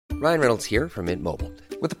Ryan Reynolds here from Mint Mobile.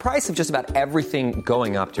 With the price of just about everything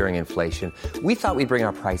going up during inflation, we thought we'd bring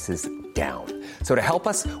our prices down. So to help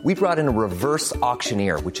us, we brought in a reverse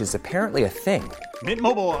auctioneer, which is apparently a thing. Mint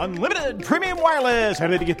Mobile Unlimited Premium Wireless. How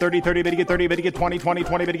to get 30, 30, bit to get 30, bit to get 20, 20,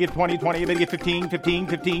 20, bit to get 20, 20, bit to get 15, 15,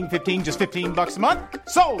 15, 15, just $15 a month?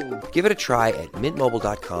 Sold! Give it a try at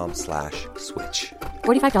mintmobile.com/switch.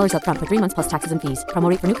 $45 up front for 3 months plus taxes and fees. Promo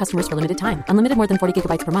rate for new customers for limited time. Unlimited more than 40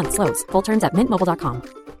 gigabytes per month. Slows full terms at mintmobile.com.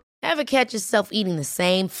 Ever catch yourself eating the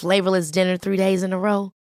same flavorless dinner 3 days in a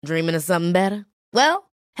row? Dreaming of something better?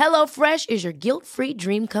 Well, HelloFresh is your guilt-free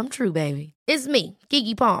dream come true, baby. It's me,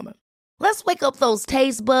 Keke Palmer. Let's wake up those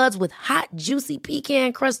taste buds with hot, juicy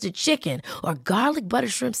pecan-crusted chicken or garlic butter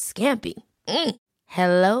shrimp scampi.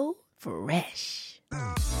 Hello Fresh.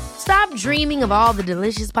 Stop dreaming of all the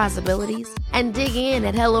delicious possibilities and dig in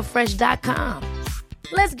at HelloFresh.com.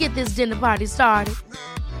 Let's get this dinner party started.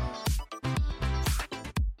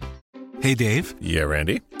 Hey, Dave. Yeah,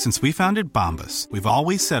 Randy. Since we founded Bombas, we've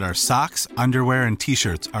always said our socks, underwear, and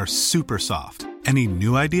T-shirts are super soft. Any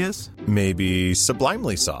new ideas? Maybe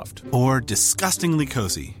sublimely soft. Or disgustingly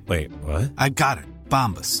cozy. Wait, what? I got it.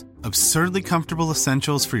 Bombas. Absurdly comfortable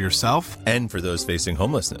essentials for yourself and for those facing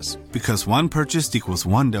homelessness. Because one purchased equals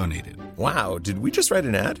one donated. Wow, did we just write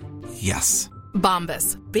an ad? Yes.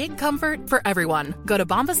 Bombas. Big comfort for everyone. Go to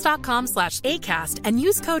bombas.com/ACAST and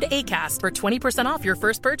use code ACAST for 20% off your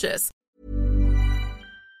first purchase.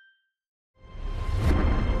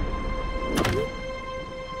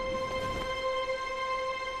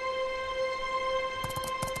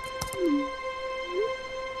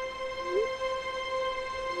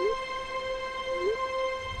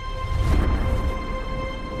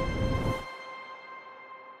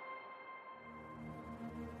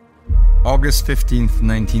 August 15th,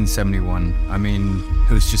 1971. I mean,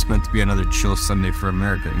 it was just meant to be another chill Sunday for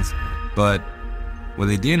Americans. But what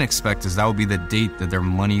they didn't expect is that would be the date that their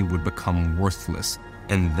money would become worthless.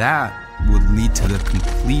 And that would lead to the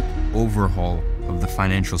complete overhaul of the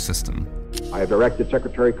financial system. I have directed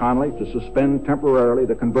Secretary Connally to suspend temporarily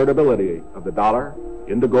the convertibility of the dollar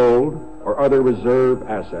into gold or other reserve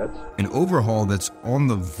assets. An overhaul that's on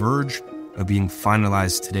the verge of being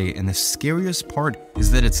finalized today, and the scariest part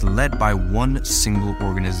is that it's led by one single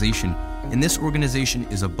organization, and this organization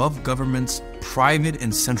is above governments, private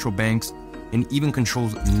and central banks, and even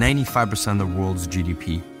controls 95% of the world's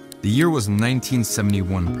GDP. The year was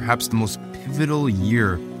 1971, perhaps the most pivotal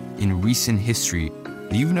year in recent history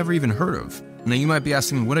that you've never even heard of. Now you might be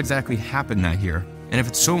asking, what exactly happened that year? And if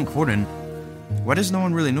it's so important, why does no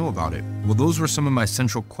one really know about it? Well, those were some of my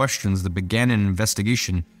central questions that began an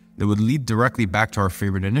investigation that would lead directly back to our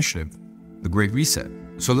favorite initiative, the Great Reset.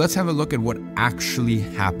 So let's have a look at what actually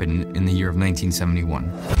happened in the year of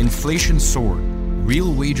 1971. Inflation soared,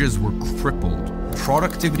 real wages were crippled,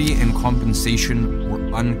 productivity and compensation were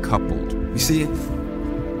uncoupled. You see,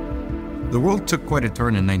 the world took quite a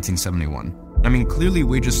turn in 1971. I mean, clearly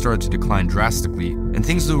wages started to decline drastically, and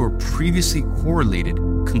things that were previously correlated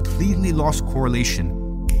completely lost correlation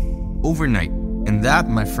overnight. And that,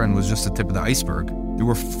 my friend, was just the tip of the iceberg. There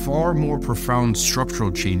were far more profound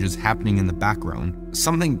structural changes happening in the background.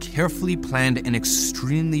 Something carefully planned and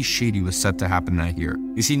extremely shady was set to happen that year.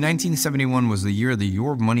 You see, 1971 was the year that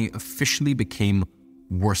your money officially became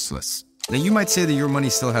worthless. Now, you might say that your money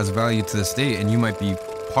still has value to this day, and you might be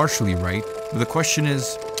partially right, but the question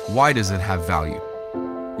is, why does it have value?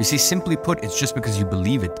 You see, simply put, it's just because you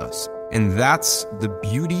believe it does. And that's the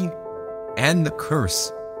beauty and the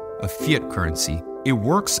curse of fiat currency. It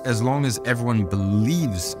works as long as everyone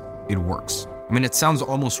believes it works. I mean, it sounds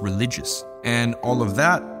almost religious. And all of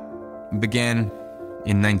that began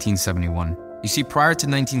in 1971. You see, prior to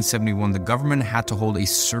 1971, the government had to hold a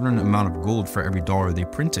certain amount of gold for every dollar they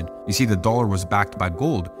printed. You see, the dollar was backed by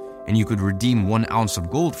gold, and you could redeem 1 ounce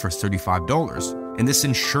of gold for $35. And this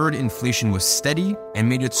ensured inflation was steady and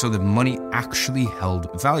made it so that money actually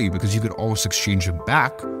held value because you could always exchange it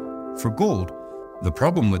back for gold. The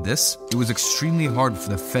problem with this, it was extremely hard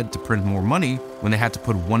for the Fed to print more money when they had to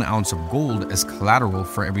put 1 ounce of gold as collateral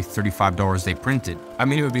for every $35 they printed. I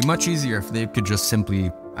mean, it would be much easier if they could just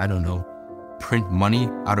simply, print money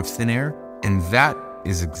out of thin air. And that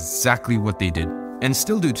is exactly what they did, and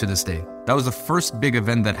still do to this day. That was the first big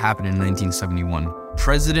event that happened in 1971.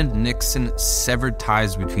 President Nixon severed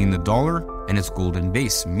ties between the dollar and its golden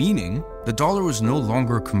base, meaning the dollar was no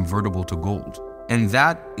longer convertible to gold. And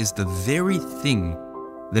that is the very thing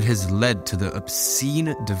that has led to the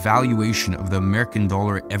obscene devaluation of the American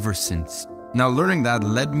dollar ever since. Now, learning that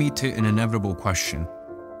led me to an inevitable question.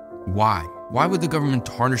 Why? Why would the government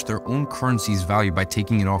tarnish their own currency's value by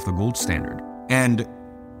taking it off the gold standard? And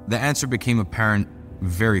the answer became apparent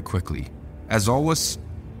very quickly. As always,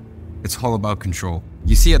 it's all about control.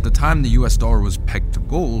 You see, at the time, the US dollar was pegged to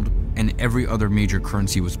gold, and every other major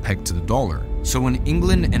currency was pegged to the dollar. So when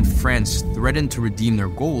England and France threatened to redeem their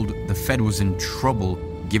gold, the Fed was in trouble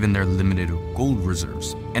given their limited gold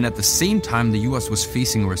reserves. And at the same time, the US was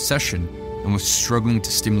facing a recession and was struggling to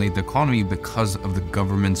stimulate the economy because of the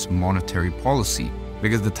government's monetary policy.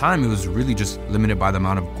 Because at the time, it was really just limited by the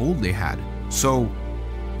amount of gold they had. So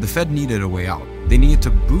the Fed needed a way out. They needed to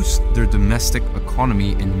boost their domestic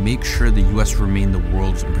economy and make sure the US remained the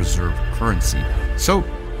world's reserve currency. So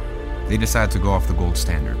they decided to go off the gold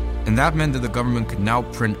standard. And that meant that the government could now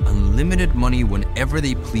print unlimited money whenever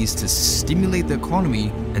they pleased to stimulate the economy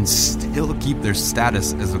and still keep their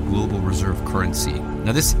status as a global reserve currency.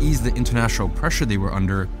 Now, this eased the international pressure they were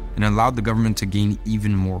under and allowed the government to gain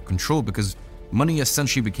even more control, because money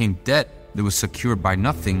essentially became debt that was secured by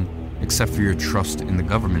nothing except for your trust in the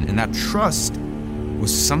government. And that trust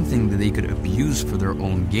was something that they could abuse for their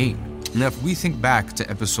own gain. Now, if we think back to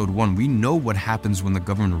episode 1, we know what happens when the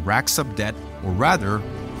government racks up debt, or rather,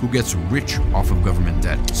 who gets rich off of government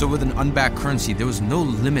debt. So with an unbacked currency, there was no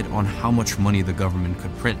limit on how much money the government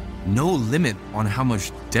could print. No limit on how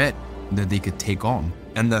much debt that they could take on.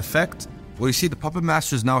 And the effect? Well, you see, the puppet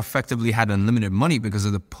masters now effectively had unlimited money because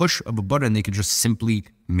of the push of a button. They could just simply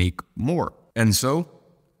make more. And so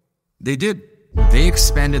they did. They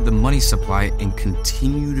expanded the money supply and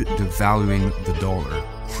continued devaluing the dollar,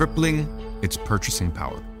 crippling its purchasing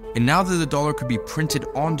power. And now that the dollar could be printed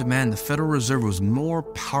on demand, the Federal Reserve was more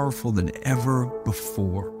powerful than ever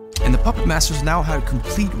before. And the puppet masters now had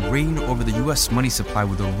complete reign over the US money supply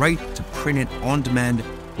with the right to print it on demand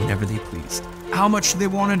whenever they pleased. How much they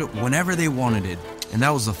wanted, whenever they wanted it. And that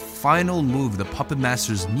was the final move the puppet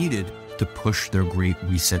masters needed to push their Great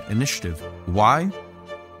Reset initiative. Why?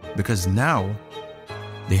 Because now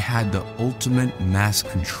they had the ultimate mass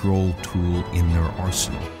control tool in their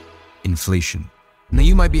arsenal: inflation. Now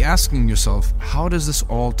you might be asking yourself, how does this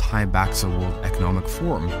all tie back to the World Economic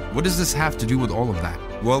Forum? What does this have to do with all of that?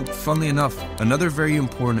 Well, funnily enough, another very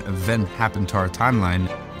important event happened to our timeline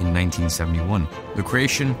in 1971, the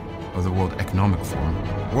creation of the World Economic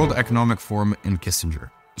Forum. World Economic Forum and Kissinger.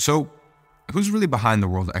 So, who's really behind the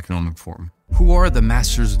World Economic Forum? Who are the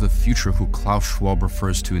masters of the future who Klaus Schwab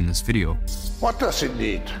refers to in this video? What does it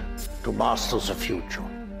need to master the future?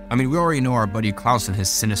 I mean, we already know our buddy Klaus and his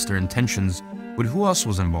sinister intentions, but who else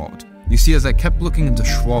was involved? You see, as I kept looking into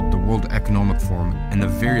Schwab, the World Economic Forum, and the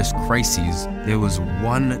various crises, there was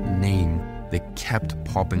one name that kept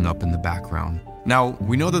popping up in the background. Now,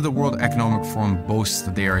 we know that the World Economic Forum boasts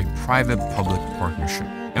that they are a private-public partnership.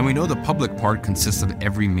 And we know the public part consists of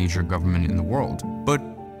every major government in the world. But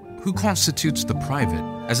who constitutes the private?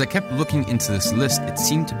 As I kept looking into this list, it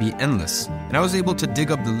seemed to be endless. And I was able to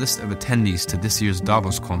dig up the list of attendees to this year's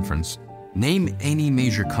Davos conference. Name any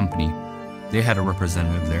major company, they had a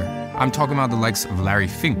representative there. I'm talking about the likes of Larry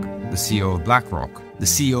Fink, the CEO of BlackRock, the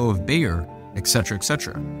CEO of Bayer, etc.,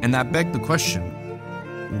 etc. And that begged the question,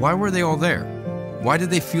 why were they all there? Why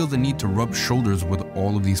did they feel the need to rub shoulders with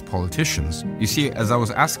all of these politicians? You see, as I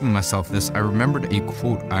was asking myself this, I remembered a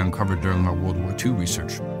quote I uncovered during my World War II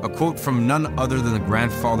research. A quote from none other than the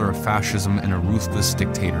grandfather of fascism and a ruthless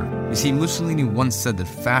dictator. You see, Mussolini once said that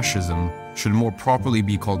fascism should more properly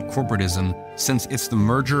be called corporatism, since it's the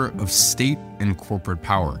merger of state and corporate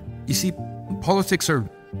power. You see, politics are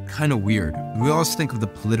kind of weird. We always think of the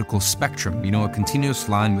political spectrum, a continuous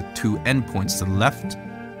line with two endpoints, the left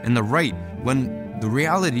and the right, when the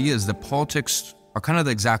reality is that politics are kind of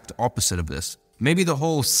the exact opposite of this. Maybe the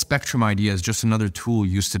whole spectrum idea is just another tool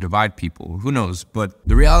used to divide people. Who knows? But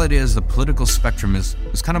the reality is the political spectrum is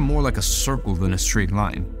kind of more like a circle than a straight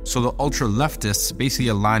line. So the ultra-leftists basically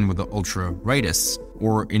align with the ultra-rightists,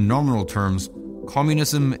 or in nominal terms,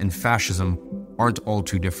 communism and fascism aren't all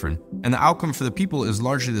too different. And the outcome for the people is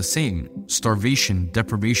largely the same: starvation,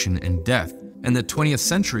 deprivation, and death. And the 20th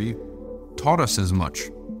century taught us as much.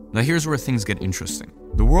 Now here's where things get interesting.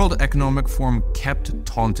 The World Economic Forum kept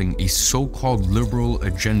taunting a so-called liberal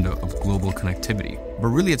agenda of global connectivity. But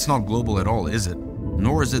really it's not global at all, is it?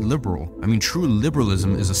 Nor is it liberal. I mean, true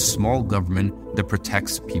liberalism is a small government that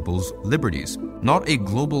protects people's liberties, not a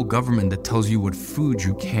global government that tells you what food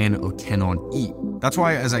you can or cannot eat. That's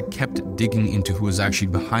why as I kept digging into who was actually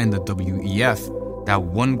behind the WEF, that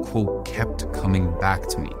one quote kept coming back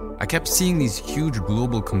to me. I kept seeing these huge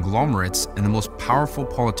global conglomerates and the most powerful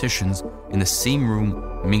politicians in the same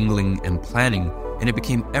room mingling and planning, and it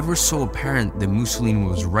became ever so apparent that Mussolini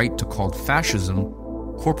was right to call fascism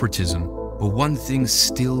corporatism. But one thing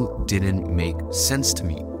still didn't make sense to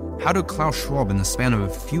me. how did Klaus Schwab, in the span of a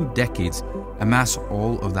few decades, amass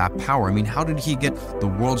all of that power? I mean, how did he get the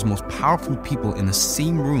world's most powerful people in the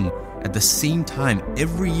same room at the same time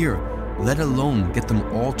every year, let alone get them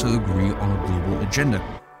all to agree on a global agenda?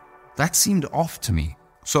 That seemed off to me.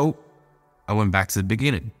 So I went back to the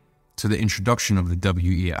beginning, to the introduction of the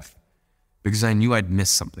WEF, because I knew I'd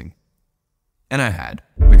missed something. And I had,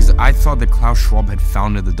 because I thought that Klaus Schwab had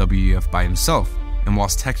founded the WEF by himself, and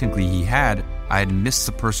whilst technically he had, I had missed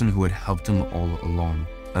the person who had helped him all along,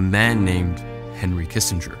 a man named Henry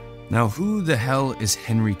Kissinger. Now, who the hell is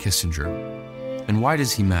Henry Kissinger? And why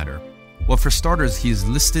does he matter? Well, for starters, he is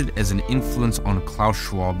listed as an influence on Klaus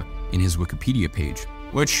Schwab in his Wikipedia page,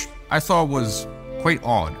 which I thought was quite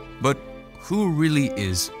odd. But who really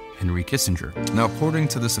is Henry Kissinger? Now, according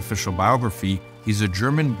to this official biography, he's a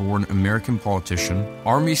German-born American politician,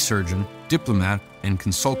 army surgeon, diplomat, and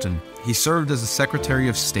consultant. He served as the Secretary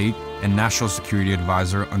of State and National Security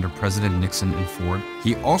Advisor under President Nixon and Ford.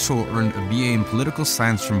 He also earned a BA in political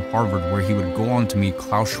science from Harvard, where he would go on to meet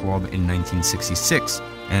Klaus Schwab in 1966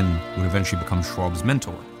 and would eventually become Schwab's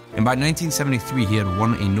mentor. And by 1973, he had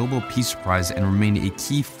won a Nobel Peace Prize and remained a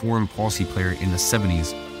key foreign policy player in the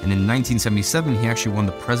 70s. And in 1977, he actually won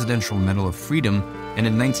the Presidential Medal of Freedom, and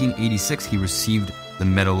in 1986, he received the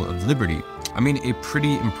Medal of Liberty. I mean, a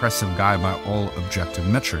pretty impressive guy by all objective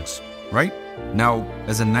metrics, right? Now,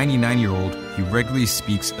 as a 99-year-old, he regularly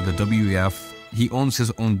speaks at the WEF. He owns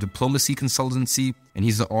his own diplomacy consultancy, and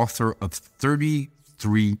he's the author of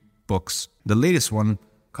 33 books, the latest one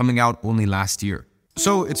coming out only last year.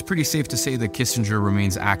 So it's pretty safe to say that Kissinger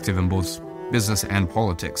remains active in both business and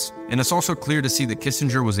politics. And it's also clear to see that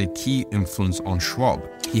Kissinger was a key influence on Schwab.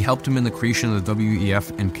 He helped him in the creation of the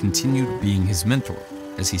WEF and continued being his mentor,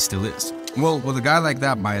 as he still is. Well, with a guy like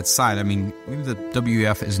that by its side, I mean, maybe the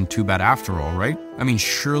WEF isn't too bad after all, right? I mean,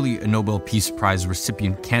 surely a Nobel Peace Prize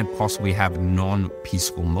recipient can't possibly have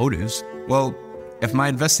non-peaceful motives. Well, if my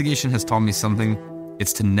investigation has taught me something,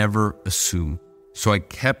 it's to never assume. So I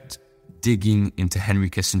kept digging into Henry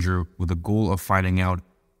Kissinger with the goal of finding out,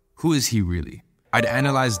 who is he really? I'd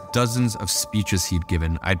analyzed dozens of speeches he'd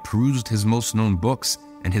given. I'd perused his most known books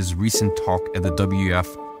and his recent talk at the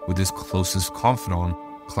WEF with his closest confidant,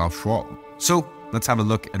 Klaus Schwab. So let's have a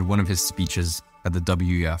look at one of his speeches at the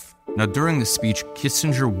WEF. Now, during the speech,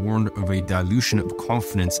 Kissinger warned of a dilution of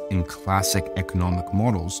confidence in classic economic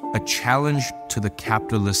models, a challenge to the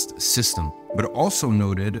capitalist system, but also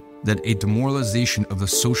noted that a demoralization of the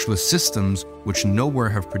socialist systems which nowhere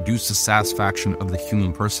have produced the satisfaction of the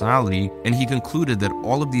human personality, and he concluded that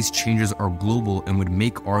all of these changes are global and would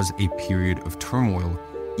make ours a period of turmoil,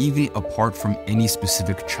 even apart from any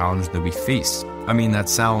specific challenge that we face. I mean, that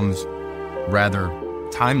sounds rather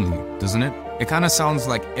timely, doesn't it? It kind of sounds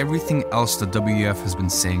like everything else the WEF has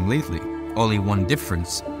been saying lately. Only one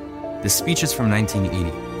difference. The speech is from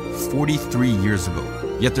 1980, 43 years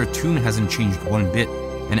ago, yet their tune hasn't changed one bit.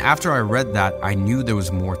 And after I read that, I knew there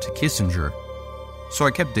was more to Kissinger. So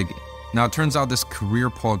I kept digging. Now, it turns out this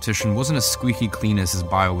career politician wasn't as squeaky clean as his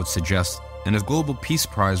bio would suggest, and his Global Peace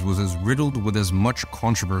Prize was as riddled with as much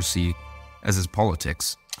controversy as his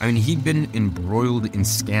politics. I mean, he'd been embroiled in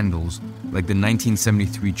scandals like the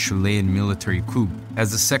 1973 Chilean military coup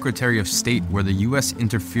as the Secretary of State, where the US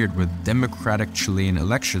interfered with democratic Chilean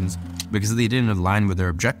elections because they didn't align with their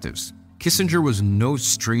objectives. Kissinger was no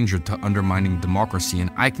stranger to undermining democracy, and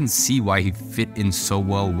I can see why he fit in so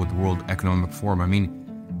well with World Economic Forum. I mean,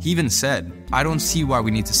 he even said, "I don't see why we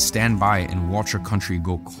need to stand by and watch our country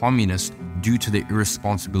go communist due to the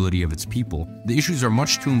irresponsibility of its people. The issues are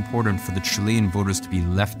much too important for the Chilean voters to be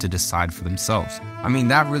left to decide for themselves." I mean,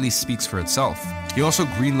 that really speaks for itself. He also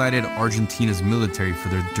greenlighted Argentina's military for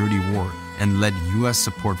their dirty war and led US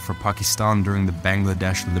support for Pakistan during the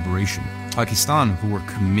Bangladesh liberation. Pakistan, who were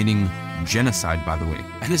committing genocide, by the way.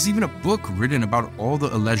 And there's even a book written about all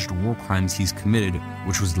the alleged war crimes he's committed,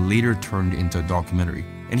 which was later turned into a documentary.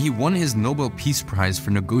 And he won his Nobel Peace Prize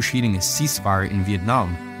for negotiating a ceasefire in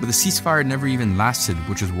Vietnam, but the ceasefire never even lasted,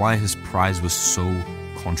 which is why his prize was so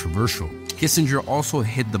controversial. Kissinger also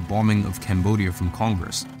hid the bombing of Cambodia from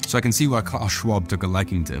Congress, so I can see why Klaus Schwab took a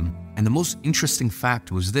liking to him. And the most interesting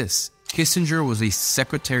fact was this: Kissinger was a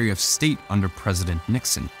Secretary of State under President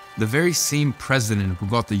Nixon, the very same president who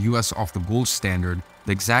got the US off the gold standard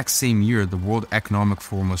the exact same year the World Economic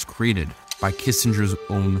Forum was created by Kissinger's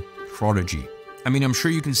own prodigy. I mean, I'm sure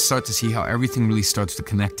you can start to see how everything really starts to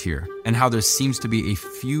connect here, and how there seems to be a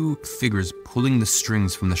few figures pulling the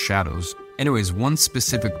strings from the shadows. Anyways, one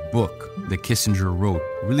specific book that Kissinger wrote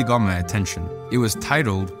really got my attention. It was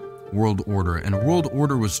titled World Order, and World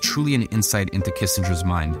Order was truly an insight into Kissinger's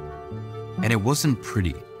mind. And it wasn't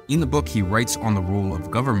pretty. In the book, he writes on the role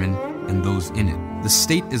of government and those in it. The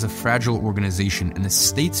state is a fragile organization, and the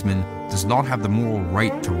statesman does not have the moral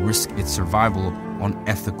right to risk its survival on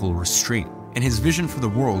ethical restraint. In his vision for the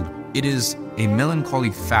world, it is a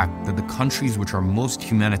melancholy fact that the countries which are most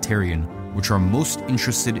humanitarian, which are most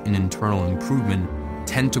interested in internal improvement,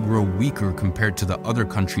 tend to grow weaker compared to the other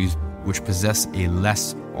countries which possess a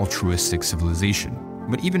less altruistic civilization.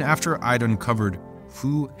 But even after I'd uncovered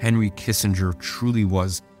who Henry Kissinger truly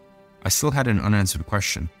was, I still had an unanswered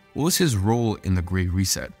question. What was his role in the Great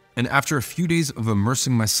Reset? And after a few days of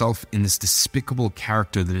immersing myself in this despicable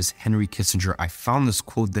character that is Henry Kissinger, I found this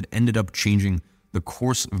quote that ended up changing the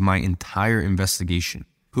course of my entire investigation.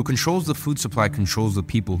 Who controls the food supply controls the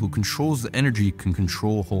people. Who controls the energy can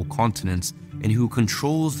control whole continents. And who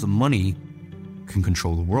controls the money can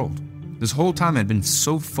control the world. This whole time I'd been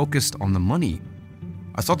so focused on the money.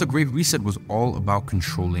 I thought the Great Reset was all about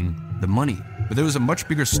controlling the money. But there was a much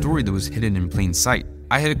bigger story that was hidden in plain sight.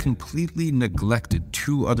 I had completely neglected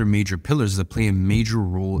two other major pillars that play a major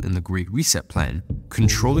role in the Great Reset plan: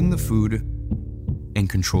 controlling the food and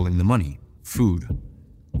controlling the money. Food.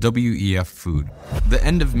 WEF food. The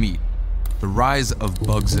end of meat. The rise of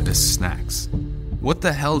bugs as snacks. What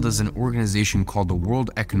the hell does an organization called the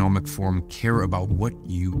World Economic Forum care about what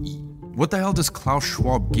you eat? What the hell does Klaus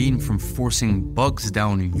Schwab gain from forcing bugs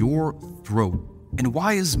down your throat? And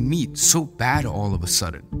why is meat so bad all of a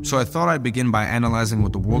sudden? So I thought I'd begin by analyzing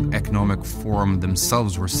what the World Economic Forum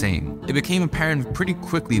themselves were saying. It became apparent pretty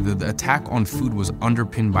quickly that the attack on food was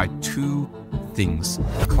underpinned by two things: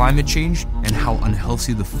 climate change and how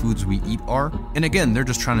unhealthy the foods we eat are. And again, they're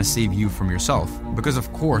just trying to save you from yourself. Because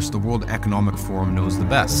of course, the World Economic Forum knows the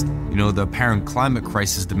best. You know, the apparent climate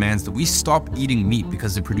crisis demands that we stop eating meat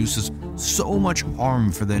because it produces so much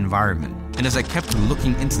harm for the environment. And as I kept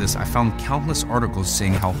looking into this, I found countless articles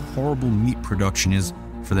saying how horrible meat production is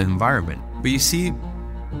for the environment. But you see,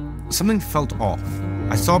 something felt off.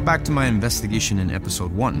 I saw back to my investigation in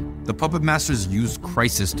episode 1. The puppet masters used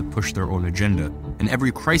crisis to push their own agenda, and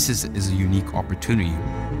every crisis is a unique opportunity.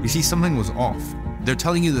 You see, something was off. They're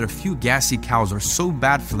telling you that a few gassy cows are so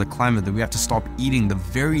bad for the climate that we have to stop eating the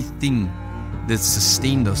very thing that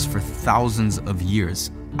sustained us for thousands of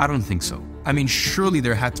years. I don't think so. I mean, surely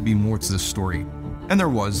there had to be more to the story. And there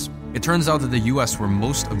was. It turns out that the US, where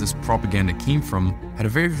most of this propaganda came from, had a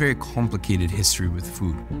very, very complicated history with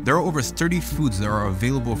food. There are over 30 foods that are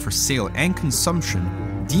available for sale and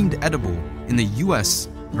consumption, deemed edible in the US,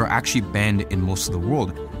 that are actually banned in most of the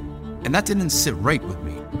world. And that didn't sit right with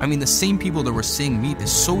me. I mean, the same people that were saying meat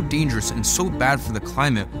is so dangerous and so bad for the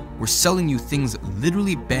climate were selling you things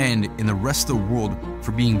literally banned in the rest of the world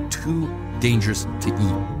for being too dangerous to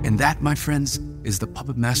eat. And that, my friends, is the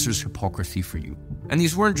puppet master's hypocrisy for you. And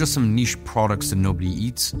these weren't just some niche products that nobody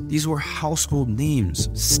eats. These were household names,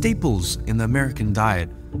 staples in the American diet.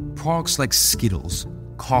 Products like Skittles,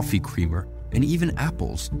 coffee creamer, and even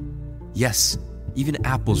apples. Yes, even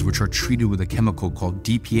apples, which are treated with a chemical called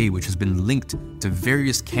DPA, which has been linked to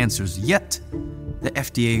various cancers. Yet, the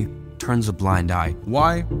FDA turns a blind eye.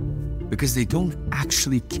 Why? Because they don't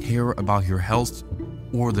actually care about your health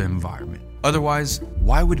or the environment. Otherwise,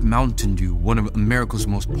 why would Mountain Dew, one of America's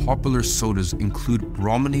most popular sodas, include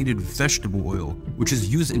brominated vegetable oil, which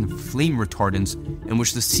is used in flame retardants and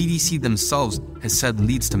which the CDC themselves has said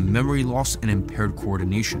leads to memory loss and impaired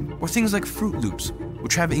coordination? Or things like Fruit Loops,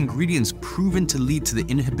 which have ingredients proven to lead to the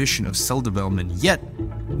inhibition of cell development, yet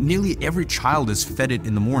nearly every child is fed it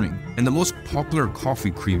in the morning. And the most popular coffee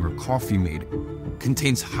creamer, Coffee Mate,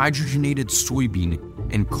 contains hydrogenated soybean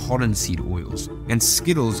and cottonseed oils. And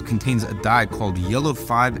Skittles contains a dye called Yellow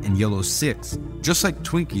 5 and Yellow 6, just like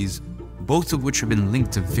Twinkies, both of which have been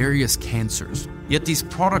linked to various cancers. Yet these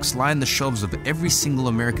products line the shelves of every single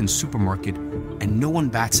American supermarket and no one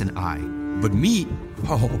bats an eye. But meat?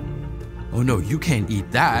 Oh no, you can't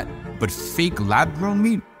eat that. But fake lab-grown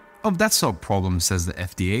meat? Oh, that's no problem, says the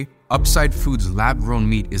FDA. Upside Foods lab-grown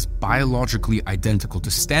meat is biologically identical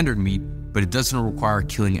to standard meat, but it doesn't require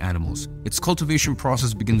killing animals. Its cultivation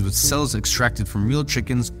process begins with cells extracted from real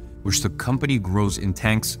chickens, which the company grows in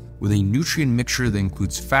tanks with a nutrient mixture that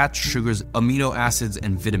includes fats, sugars, amino acids,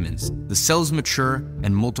 and vitamins. The cells mature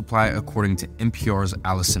and multiply according to NPR's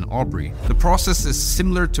Allison Aubrey. The process is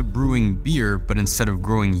similar to brewing beer, but instead of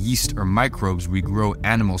growing yeast or microbes, we grow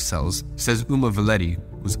animal cells, says Uma Valetti,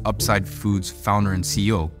 who's Upside Foods founder and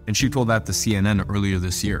CEO, and she told that to CNN earlier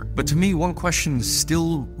this year. But to me, one question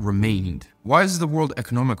still remained. Why is the World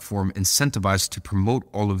Economic Forum incentivized to promote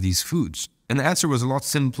all of these foods? And the answer was a lot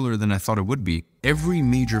simpler than I thought it would be. Every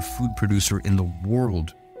major food producer in the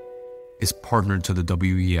world is partnered to the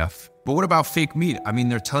WEF. But what about fake meat? I mean,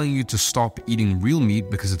 they're telling you to stop eating real meat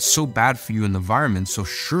because it's so bad for you in the environment, so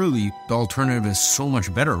surely the alternative is so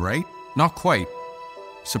much better, right? Not quite.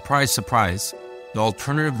 Surprise, surprise. The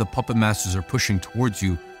alternative the puppet masters are pushing towards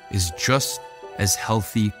you is just as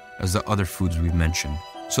healthy as the other foods we've mentioned.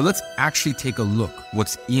 So let's actually take a look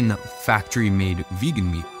what's in factory-made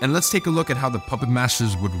vegan meat. And let's take a look at how the puppet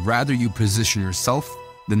masters would rather you position yourself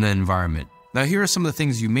than the environment. Now, here are some of the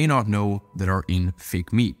things you may not know that are in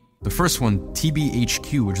fake meat. The first one,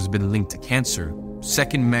 TBHQ, which has been linked to cancer.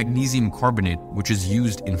 Second, magnesium carbonate, which is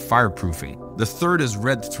used in fireproofing. The third is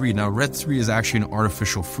Red 3. Now, Red 3 is actually an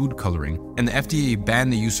artificial food coloring, and the FDA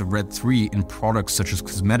banned the use of Red 3 in products such as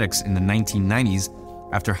cosmetics in the 1990s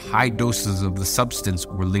after high doses of the substance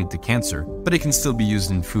were linked to cancer, but it can still be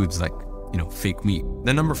used in foods like, fake meat.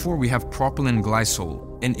 Then number 4, we have propylene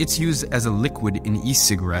glycol, and it's used as a liquid in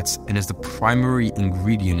e-cigarettes and is the primary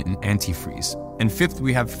ingredient in antifreeze. And 5th,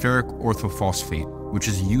 we have ferric orthophosphate, which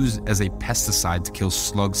is used as a pesticide to kill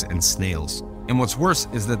slugs and snails. And what's worse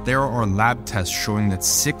is that there are lab tests showing that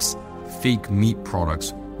 6 fake meat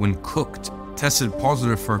products, when cooked, tested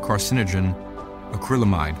positive for a carcinogen,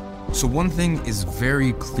 acrylamide. So one thing is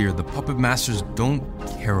very clear, the puppet masters don't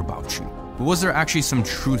care about you. But was there actually some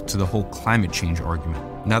truth to the whole climate change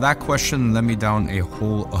argument? Now that question led me down a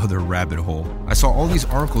whole other rabbit hole. I saw all these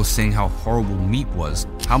articles saying how horrible meat was,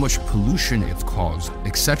 how much pollution it's caused,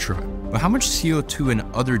 etc. But how much CO2 and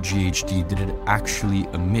other GHG did it actually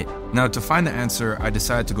emit? Now to find the answer, I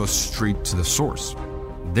decided to go straight to the source.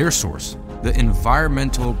 Their source, the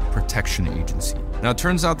Environmental Protection Agency. Now it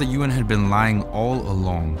turns out the UN had been lying all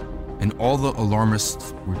along, and all the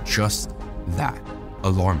alarmists were just that,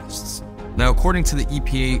 alarmists. Now, according to the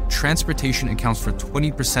EPA, transportation accounts for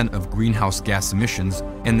 20% of greenhouse gas emissions,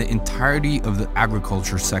 and the entirety of the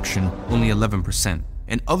agriculture section, only 11%.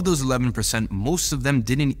 And of those 11%, most of them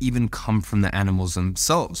didn't even come from the animals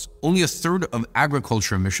themselves. Only a third of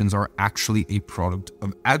agriculture emissions are actually a product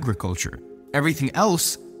of agriculture. Everything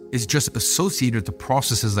else is just associated to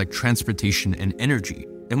processes like transportation and energy.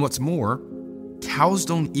 And what's more, cows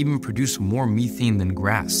don't even produce more methane than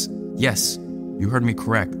grass. Yes, you heard me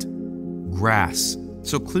correct. Grass.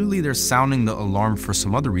 So clearly they're sounding the alarm for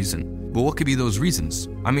some other reason. But what could be those reasons?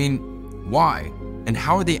 I mean, why? And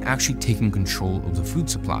how are they actually taking control of the food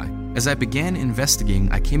supply? As I began investigating,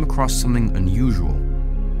 I came across something unusual.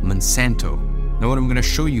 Monsanto. Now what I'm going to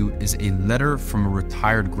show you is a letter from a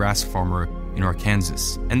retired grass farmer in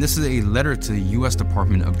Arkansas. And this is a letter to the US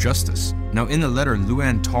Department of Justice. Now in the letter,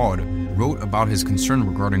 Luann Todd wrote about his concern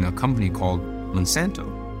regarding a company called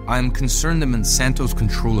Monsanto. I am concerned that Monsanto's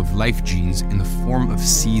control of life genes in the form of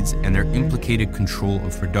seeds and their implicated control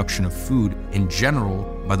of production of food in general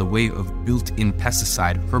by the way of built-in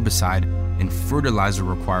pesticide, herbicide, and fertilizer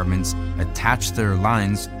requirements attached to their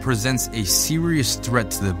lines presents a serious threat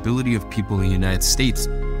to the ability of people in the United States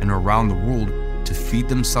and around the world to feed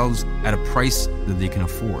themselves at a price that they can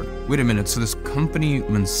afford. Wait a minute, so this company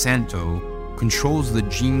Monsanto controls the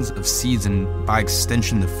genes of seeds and by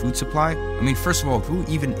extension the food supply? I mean, first of all, who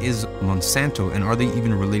even is Monsanto and are they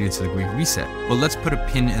even related to the Great Reset? Well, let's put a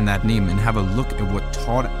pin in that name and have a look at what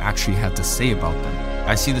Todd actually had to say about them.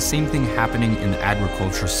 I see the same thing happening in the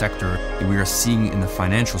agriculture sector that we are seeing in the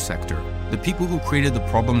financial sector. The people who created the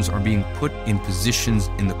problems are being put in positions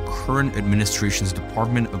in the current administration's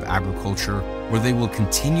Department of Agriculture where they will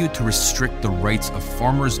continue to restrict the rights of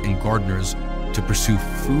farmers and gardeners to pursue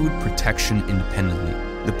food protection independently.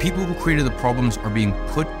 The people who created the problems are being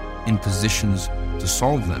put in positions to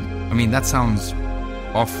solve them. I mean, that sounds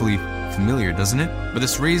awfully familiar, doesn't it? But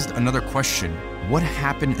this raised another question. What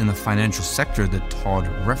happened in the financial sector that Todd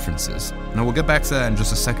references? Now, we'll get back to that in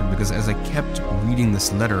just a second because as I kept reading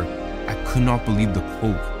this letter, I could not believe the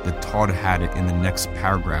quote that Todd had in the next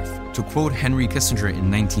paragraph. To quote Henry Kissinger in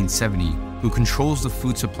 1970, who controls the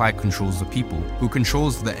food supply controls the people, who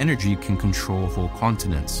controls the energy can control whole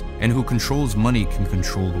continents, and who controls money can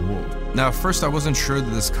control the world. Now, at first I wasn't sure that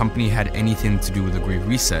this company had anything to do with the Great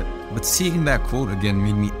Reset, but seeing that quote again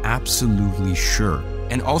made me absolutely sure,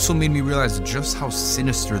 and also made me realize just how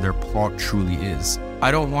sinister their plot truly is. I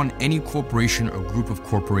don't want any corporation or group of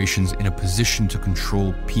corporations in a position to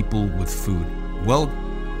control people with food. Well,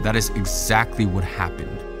 that is exactly what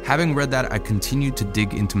happened. Having read that, I continued to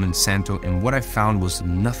dig into Monsanto, and what I found was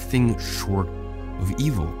nothing short of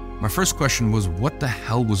evil. My first question was, what the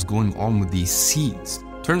hell was going on with these seeds?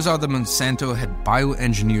 Turns out that Monsanto had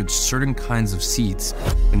bioengineered certain kinds of seeds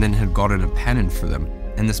and then had gotten a patent for them.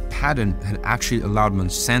 And this patent had actually allowed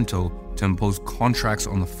Monsanto to impose contracts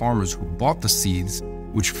on the farmers who bought the seeds,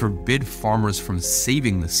 which forbid farmers from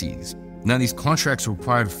saving the seeds. Now, these contracts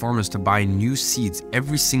required farmers to buy new seeds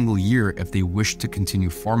every single year if they wished to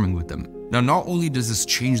continue farming with them. Now, not only does this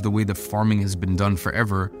change the way that farming has been done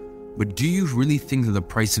forever, but do you really think that the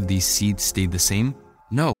price of these seeds stayed the same?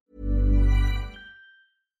 No.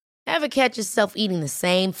 Ever catch yourself eating the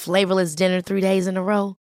same flavorless dinner 3 days in a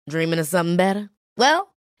row? Dreaming of something better?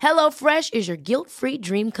 Well, HelloFresh is your guilt-free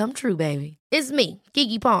dream come true, baby. It's me,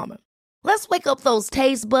 Keke Palmer. Let's wake up those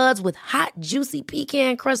taste buds with hot, juicy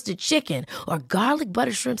pecan-crusted chicken or garlic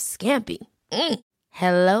butter shrimp scampi.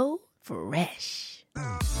 Hello Fresh.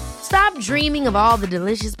 Stop dreaming of all the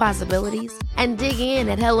delicious possibilities and dig in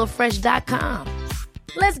at HelloFresh.com.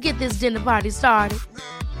 Let's get this dinner party started.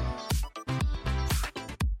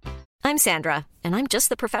 I'm Sandra, and I'm just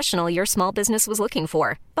the professional your small business was looking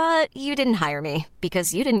for. But you didn't hire me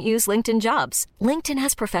because you didn't use LinkedIn Jobs. LinkedIn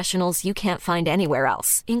has professionals you can't find anywhere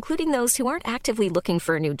else, including those who aren't actively looking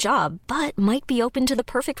for a new job, but might be open to the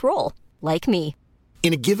perfect role, like me.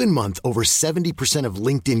 In a given month, over 70% of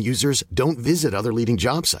LinkedIn users don't visit other leading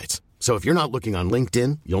job sites. So if you're not looking on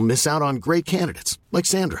LinkedIn, you'll miss out on great candidates like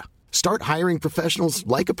Sandra. Start hiring professionals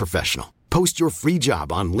like a professional. Post your free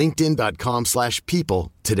job on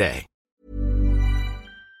linkedin.com/people today.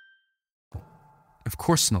 Of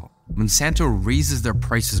course not. Monsanto raises their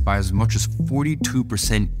prices by as much as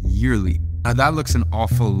 42% yearly. Now that looks an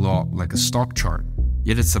awful lot like a stock chart,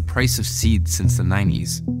 yet it's the price of seeds since the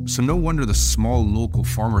 90s. So no wonder the small local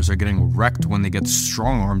farmers are getting wrecked when they get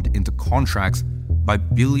strong-armed into contracts by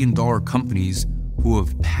billion-dollar companies who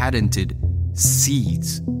have patented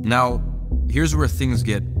seeds. Now, here's where things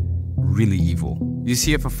get really evil. You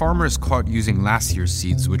see, if a farmer is caught using last year's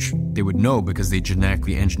seeds, which they would know because they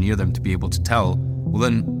genetically engineer them to be able to tell, well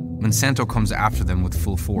then Monsanto comes after them with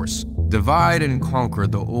full force. Divide and conquer,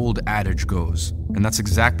 the old adage goes. And that's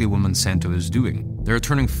exactly what Monsanto is doing. They're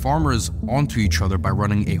turning farmers onto each other by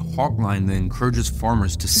running a hotline that encourages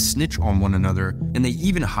farmers to snitch on one another, and they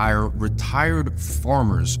even hire retired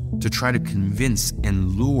farmers to try to convince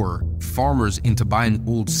and lure farmers into buying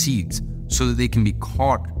old seeds so that they can be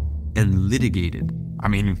caught and litigated. I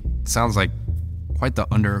mean, it sounds like quite the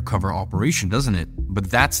undercover operation, doesn't it? But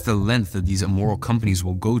that's the length that these immoral companies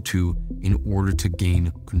will go to in order to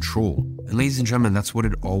gain control. And ladies and gentlemen, that's what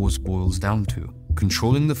it always boils down to.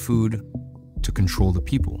 Controlling the food to control the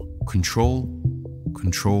people. Control,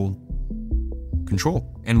 control, control.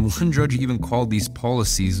 And one judge even called these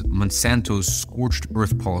policies Monsanto's scorched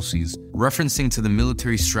earth policies, referencing to the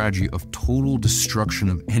military strategy of total destruction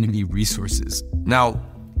of enemy resources. Now,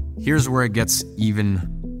 here's where it gets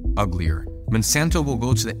even uglier. Monsanto will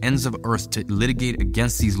go to the ends of earth to litigate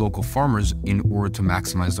against these local farmers in order to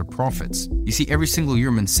maximize their profits. You see, every single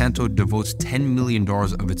year, Monsanto devotes $10 million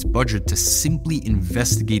of its budget to simply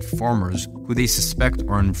investigate farmers who they suspect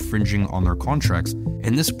are infringing on their contracts,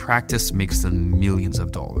 and this practice makes them millions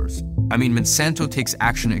of dollars. I mean, Monsanto takes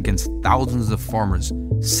action against thousands of farmers,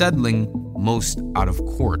 settling most out of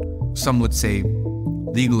court. Some would say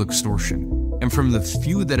legal extortion. And from the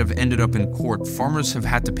few that have ended up in court, farmers have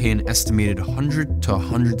had to pay an estimated $100 to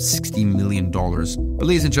 $160 million. But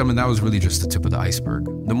ladies and gentlemen, that was really just the tip of the iceberg.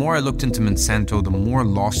 The more I looked into Monsanto, the more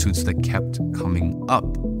lawsuits that kept coming up.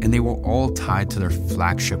 And they were all tied to their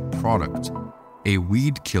flagship product, a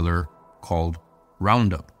weed killer called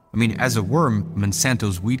Roundup. I mean, as a worm,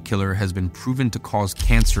 Monsanto's weed killer has been proven to cause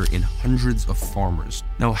cancer in hundreds of farmers.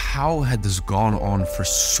 Now, how had this gone on for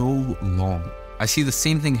so long? I see the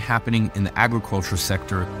same thing happening in the agriculture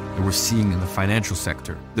sector that we're seeing in the financial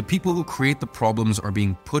sector. The people who create the problems are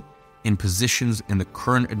being put in positions in the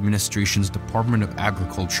current administration's Department of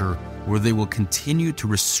Agriculture where they will continue to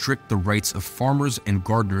restrict the rights of farmers and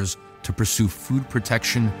gardeners to pursue food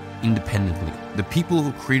protection independently. The people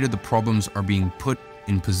who created the problems are being put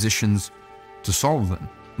in positions to solve them.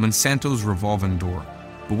 Monsanto's revolving door.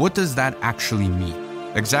 But what does that actually mean?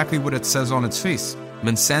 Exactly what it says on its face.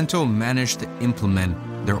 Monsanto managed to implement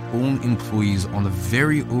their own employees on the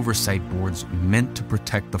very oversight boards meant to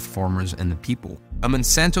protect the farmers and the people. A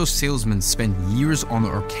Monsanto salesman spent years on the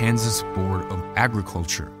Arkansas Board of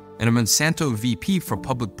Agriculture, and a Monsanto VP for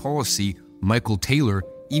public policy, Michael Taylor,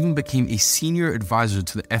 even became a senior advisor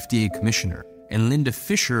to the FDA commissioner. And Linda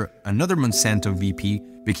Fisher, another Monsanto VP,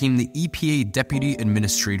 became the EPA deputy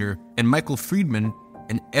administrator, and Michael Friedman,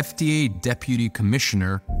 an FDA deputy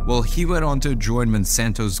commissioner, well, he went on to join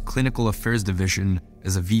Monsanto's clinical affairs division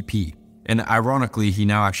as a VP. And ironically, he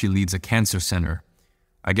now actually leads a cancer center.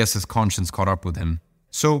 I guess his conscience caught up with him.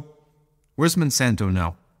 So, where's Monsanto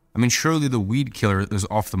now? I mean, surely the weed killer is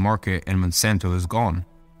off the market and Monsanto is gone.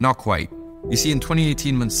 Not quite. You see, in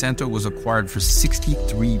 2018, Monsanto was acquired for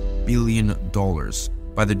 $63 billion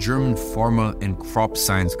by the German pharma and crop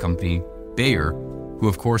science company Bayer, who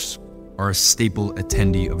of course are a staple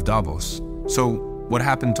attendee of Davos. So what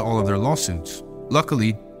happened to all of their lawsuits?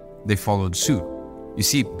 Luckily, they followed suit. You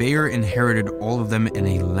see, Bayer inherited all of them in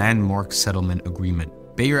a landmark settlement agreement.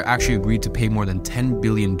 Bayer actually agreed to pay more than $10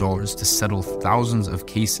 billion to settle thousands of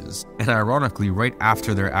cases. And ironically, right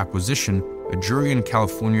after their acquisition, a jury in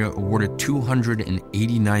California awarded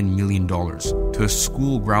 $289 million to a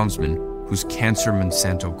school groundsman whose cancer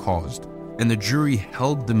Monsanto caused. And the jury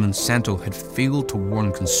held that Monsanto had failed to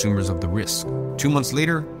warn consumers of the risk. 2 months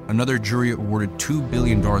later, another jury awarded $2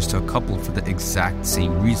 billion to a couple for the exact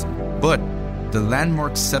same reason. But the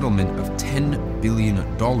landmark settlement of $10 billion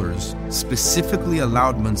specifically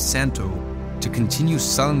allowed Monsanto to continue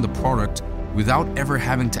selling the product without ever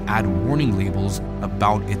having to add warning labels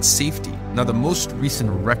about its safety. Now, the most recent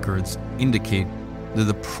records indicate that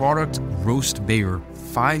the product grossed Bayer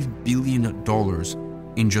 $5 billion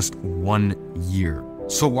in just 1 year.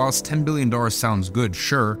 So whilst $10 billion sounds good,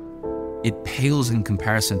 sure, it pales in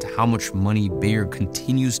comparison to how much money Bayer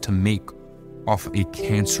continues to make off a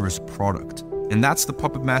cancerous product. And that's the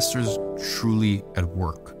puppet masters truly at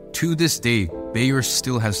work. To this day, Bayer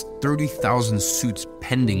still has 30,000 suits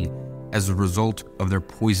pending as a result of their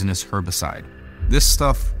poisonous herbicide. This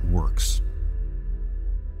stuff works.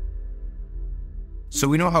 So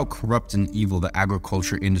we know how corrupt and evil the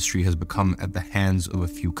agriculture industry has become at the hands of a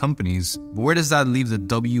few companies, but where does that leave the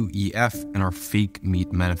WEF and our fake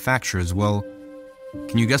meat manufacturers? Well,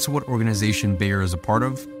 can you guess what organization Bayer is a part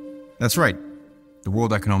of? That's right, the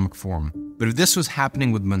World Economic Forum. But if this was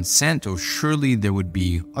happening with Monsanto, surely there would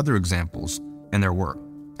be other examples, and there were.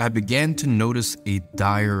 I began to notice a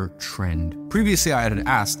dire trend. Previously, I had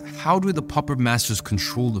asked, how do the puppet masters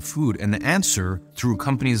control the food? And the answer, through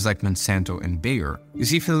companies like Monsanto and Bayer. You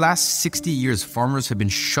see, for the last 60 years, farmers have been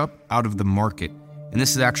shut out of the market, and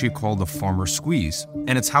this is actually called the farmer squeeze.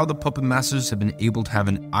 And it's how the puppet masters have been able to have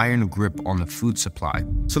an iron grip on the food supply.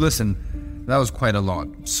 So listen, that was quite a lot.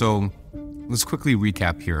 So let's quickly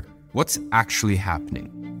recap here. What's actually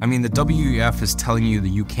happening? I mean, the WEF is telling you that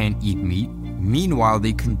you can't eat meat. Meanwhile,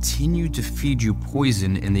 they continue to feed you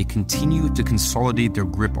poison and they continue to consolidate their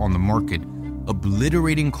grip on the market,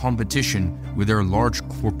 obliterating competition with their large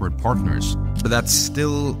corporate partners. But that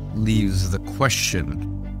still leaves the question,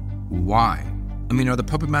 why? I mean, are the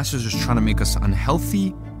puppet masters just trying to make us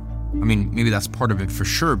unhealthy? I mean, maybe that's part of it for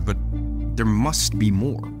sure, but there must be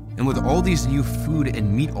more. And with all these new food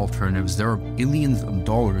and meat alternatives, there are billions of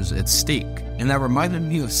dollars at stake. And that reminded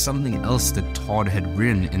me of something else that Todd had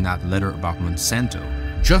written in that letter about Monsanto.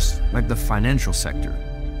 Just like the financial sector.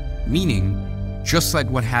 Meaning, just like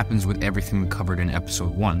what happens with everything we covered in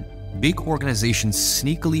episode 1, big organizations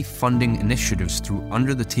sneakily funding initiatives through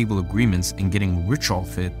under-the-table agreements and getting rich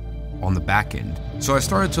off it on the back end. So I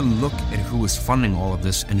started to look at who was funding all of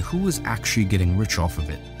this and who was actually getting rich off of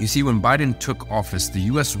it. You see, when Biden took office, the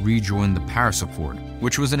US rejoined the Paris Accord,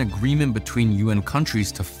 which was an agreement between UN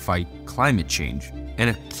countries to fight climate change. And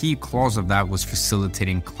a key clause of that was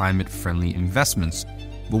facilitating climate-friendly investments.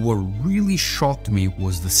 But what really shocked me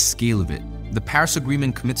was the scale of it. The Paris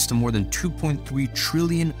Agreement commits to more than $2.3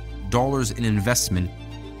 trillion in investment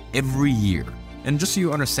every year. And just so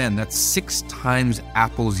you understand, that's 6 times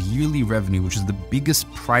Apple's yearly revenue, which is the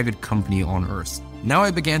biggest private company on Earth. Now I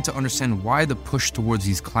began to understand why the push towards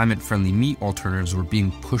these climate-friendly meat alternatives were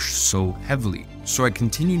being pushed so heavily. So I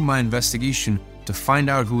continued my investigation to find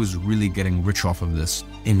out who was really getting rich off of this.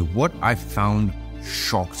 And what I found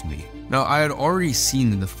shocked me. Now, I had already seen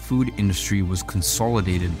that the food industry was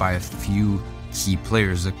consolidated by a few key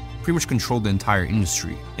players that pretty much controlled the entire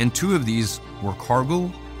industry. And 2 of these were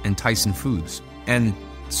Cargill and Tyson Foods. And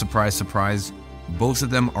surprise, surprise, both of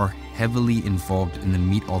them are heavily involved in the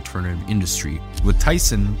meat alternative industry, with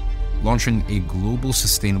Tyson launching a global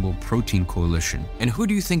sustainable protein coalition. And who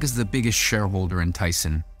do you think is the biggest shareholder in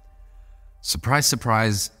Tyson? Surprise,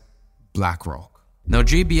 surprise, BlackRock. Now,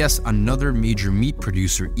 JBS, another major meat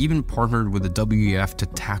producer, even partnered with the WEF to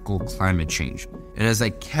tackle climate change. And as I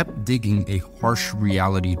kept digging, a harsh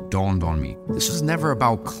reality dawned on me. This was never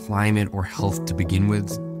about climate or health to begin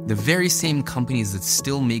with. The very same companies that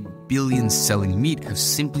still make billions selling meat have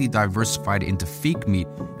simply diversified into fake meat,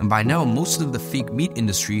 and by now most of the fake meat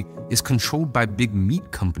industry is controlled by big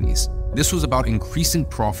meat companies. This was about increasing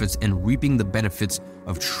profits and reaping the benefits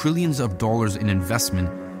of trillions of dollars in investment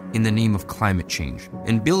in the name of climate change.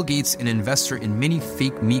 And Bill Gates, an investor in many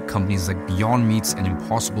fake meat companies like Beyond Meats and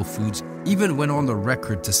Impossible Foods, even went on the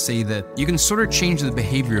record to say that you can sort of change the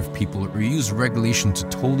behavior of people or use regulation to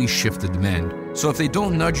totally shift the demand. So if they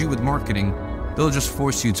don't nudge you with marketing, they'll just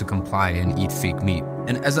force you to comply and eat fake meat.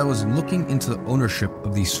 And as I was looking into the ownership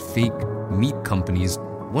of these fake meat companies,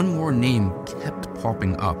 one more name kept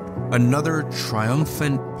popping up. Another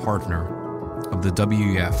triumphant partner of the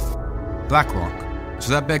WEF, BlackRock.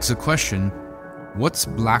 So that begs the question, what's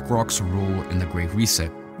BlackRock's role in the Great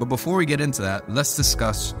Reset? But before we get into that, let's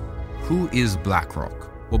discuss who is BlackRock.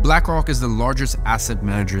 Well, BlackRock is the largest asset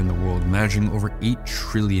manager in the world, managing over $8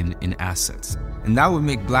 trillion in assets. And that would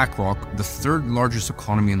make BlackRock the third largest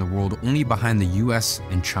economy in the world, only behind the US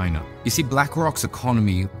and China. You see, BlackRock's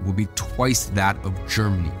economy will be twice that of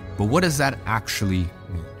Germany. But what does that actually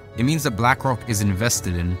mean? It means that BlackRock is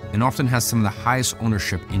invested in and often has some of the highest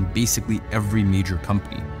ownership in basically every major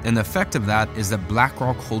company. And the effect of that is that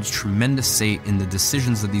BlackRock holds tremendous say in the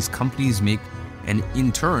decisions that these companies make, and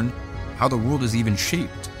in turn, how the world is even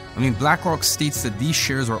shaped. I mean, BlackRock states that these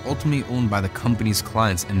shares are ultimately owned by the company's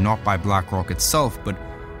clients and not by BlackRock itself, but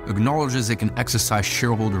acknowledges it can exercise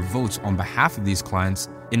shareholder votes on behalf of these clients,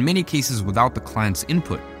 in many cases without the client's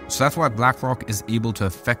input. So that's why BlackRock is able to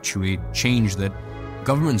effectuate change that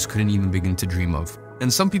governments couldn't even begin to dream of.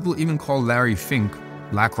 And some people even call Larry Fink,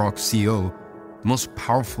 BlackRock's CEO, the most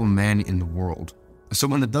powerful man in the world. So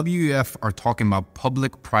when the WEF are talking about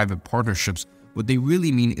public-private partnerships, what they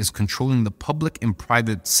really mean is controlling the public and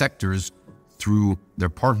private sectors through their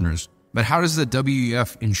partners. But how does the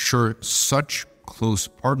WEF ensure such close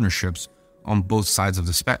partnerships on both sides of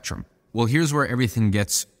the spectrum? Well, here's where everything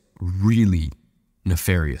gets really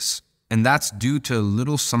nefarious. And that's due to a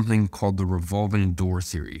little something called the revolving door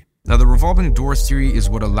theory. Now, the revolving door theory is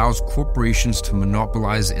what allows corporations to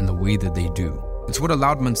monopolize in the way that they do. It's what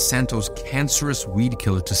allowed Monsanto's cancerous weed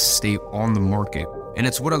killer to stay on the market. And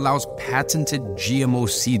it's what allows patented GMO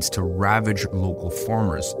seeds to ravage local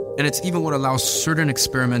farmers. And it's even what allows certain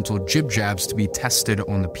experimental jib-jabs to be tested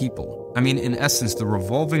on the people. I mean, in essence, the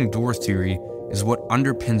revolving door theory is what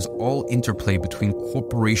underpins all interplay between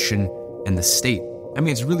corporation and the state. I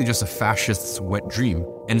mean, it's really just a fascist's wet dream,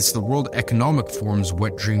 and it's the World Economic Forum's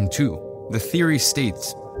wet dream too. The theory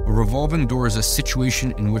states, a revolving door is a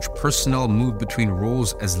situation in which personnel move between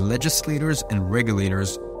roles as legislators and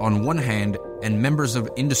regulators on one hand, and members of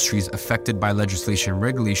industries affected by legislation and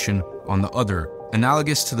regulation on the other,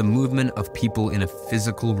 analogous to the movement of people in a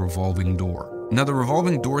physical revolving door. Now, the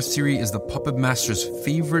revolving door theory is the puppet master's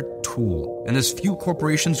favorite tool, and there's few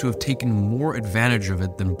corporations who have taken more advantage of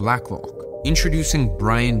it than BlackRock. Introducing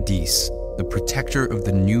Brian Deese, the protector of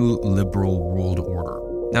the new liberal world order.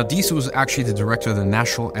 Now, Deese was actually the director of the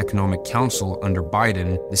National Economic Council under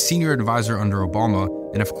Biden, the senior advisor under Obama,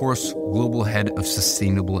 and of course, global head of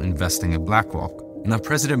sustainable investing at BlackRock. Now,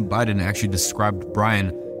 President Biden actually described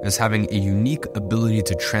Brian as having a unique ability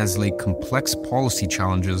to translate complex policy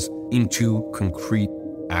challenges into concrete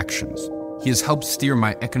actions. He has helped steer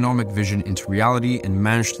my economic vision into reality and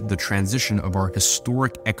managed the transition of our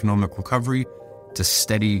historic economic recovery to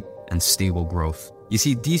steady and stable growth. You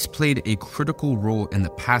see, Deese played a critical role in the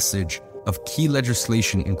passage of key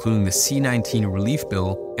legislation, including the C-19 Relief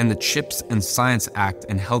Bill and the CHIPS and Science Act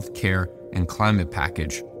and Healthcare and Climate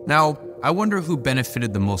Package. Now, I wonder who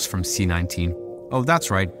benefited the most from C-19. Oh, that's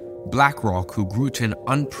right, BlackRock, who grew to an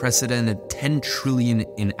unprecedented $10 trillion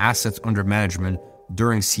in assets under management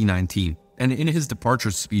during C-19. And in his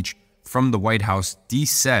departure speech from the White House,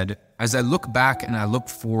 Deese said, "As I look back and I look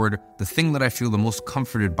forward, the thing that I feel the most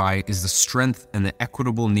comforted by is the strength and the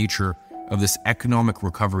equitable nature of this economic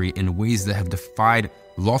recovery in ways that have defied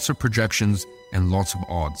lots of projections and lots of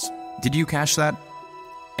odds." Did you catch that?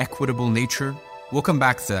 Equitable nature? We'll come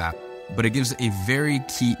back to that, but it gives a very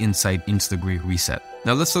key insight into the Great Reset.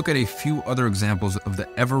 Now let's look at a few other examples of the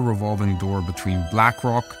ever-revolving door between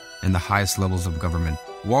BlackRock and the highest levels of government.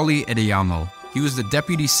 Wally Adeyemo. He was the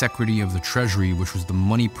Deputy Secretary of the Treasury, which was the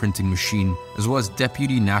money printing machine, as well as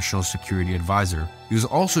Deputy National Security Advisor. He was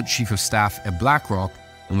also Chief of Staff at BlackRock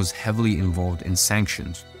and was heavily involved in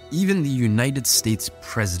sanctions. Even the United States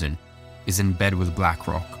President is in bed with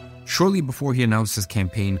BlackRock. Shortly before he announced his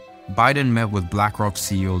campaign, Biden met with BlackRock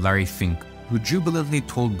CEO Larry Fink, who jubilantly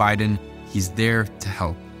told Biden he's there to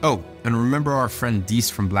help. Oh, and remember our friend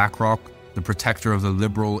Deese from BlackRock, the protector of the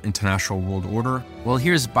liberal international world order? Well,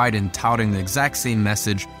 here's Biden touting the exact same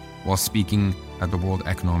message while speaking at the World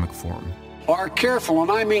Economic Forum. Our careful, and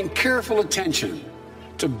I mean careful, attention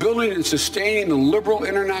to building and sustaining the liberal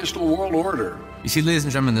international world order. You see, ladies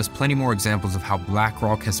and gentlemen, there's plenty more examples of how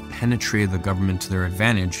BlackRock has penetrated the government to their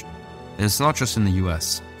advantage, and it's not just in the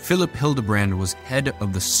US. Philip Hildebrand was head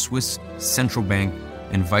of the Swiss Central Bank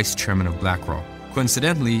and vice chairman of BlackRock.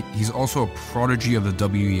 Coincidentally, he's also a prodigy of the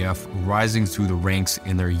WEF, rising through the ranks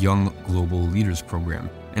in their Young Global Leaders program.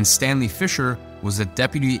 And Stanley Fischer was the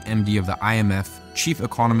deputy MD of the IMF, chief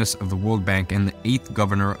economist of the World Bank, and the 8th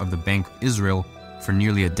governor of the Bank of Israel for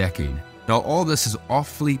nearly a decade. Now, all this is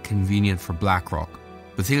awfully convenient for BlackRock,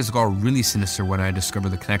 but things got really sinister when I discovered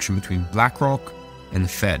the connection between BlackRock and the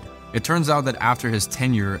Fed. It turns out that after his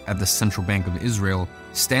tenure at the Central Bank of Israel,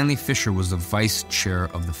 Stanley Fischer was the vice chair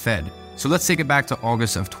of the Fed. So let's take it back to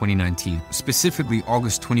August of 2019, specifically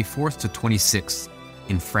August 24th to 26th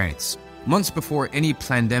in France. Months before any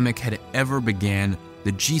pandemic had ever began,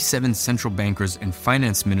 the G7 central bankers and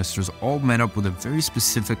finance ministers all met up with a very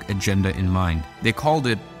specific agenda in mind. They called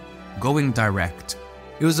it Going Direct.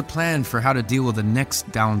 It was a plan for how to deal with the next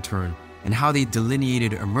downturn and how they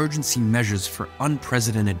delineated emergency measures for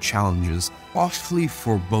unprecedented challenges. Awfully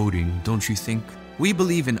foreboding, don't you think? We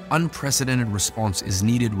believe an unprecedented response is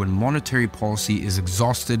needed when monetary policy is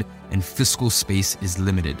exhausted and fiscal space is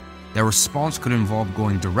limited. That response could involve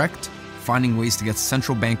going direct, finding ways to get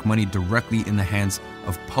central bank money directly in the hands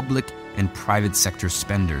of public and private sector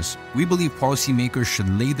spenders. We believe policymakers should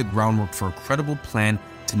lay the groundwork for a credible plan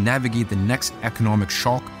to navigate the next economic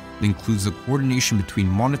shock that includes the coordination between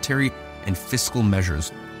monetary and fiscal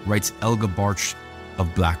measures, writes Elga Barch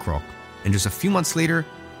of BlackRock. And just a few months later,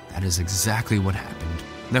 that is exactly what happened.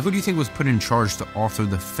 Now, who do you think was put in charge to author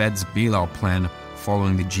the Fed's bailout plan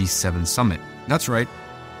following the G7 summit? That's right,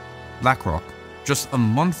 BlackRock. Just a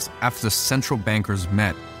month after the central bankers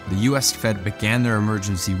met, the US Fed began their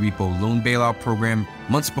emergency repo loan bailout program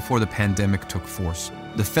months before the pandemic took force.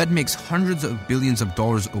 The Fed makes hundreds of billions of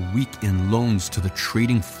dollars a week in loans to the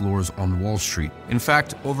trading floors on Wall Street. In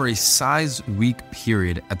fact, over a size-week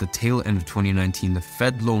period at the tail end of 2019, the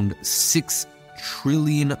Fed loaned $6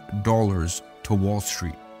 trillion to Wall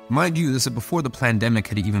Street. Mind you, this is before the pandemic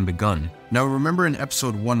had even begun. Now, remember in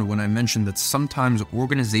episode 1 when I mentioned that sometimes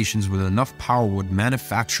organizations with enough power would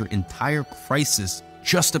manufacture entire crises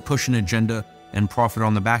just to push an agenda and profit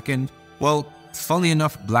on the back end? Well, funnily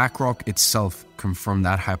enough, BlackRock itself confirmed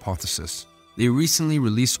that hypothesis. They recently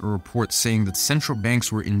released a report saying that central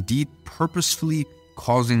banks were indeed purposefully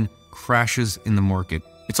causing crashes in the market.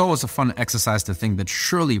 It's always a fun exercise to think that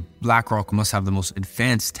surely BlackRock must have the most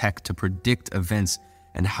advanced tech to predict events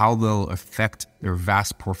and how they'll affect their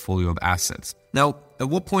vast portfolio of assets. Now, at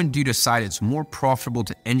what point do you decide it's more profitable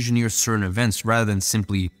to engineer certain events rather than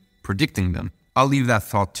simply predicting them? I'll leave that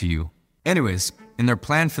thought to you. Anyways, in their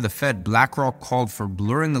plan for the Fed, BlackRock called for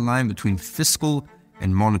blurring the line between fiscal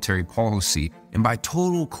and monetary policy. And by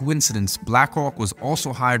total coincidence, BlackRock was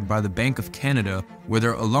also hired by the Bank of Canada, where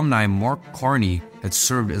their alumni Mark Carney had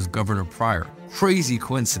served as governor prior. Crazy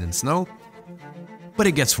coincidence, no? But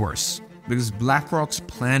it gets worse, because BlackRock's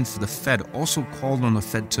plan for the Fed also called on the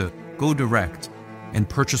Fed to go direct and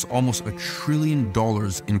purchase almost $1 trillion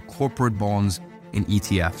in corporate bonds and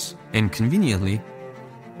ETFs. And conveniently,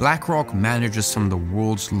 BlackRock manages some of the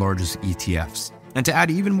world's largest ETFs. And to add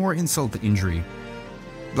even more insult to injury,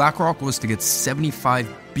 BlackRock was to get $75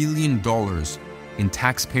 billion in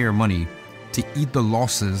taxpayer money to eat the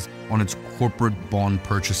losses on its corporate bond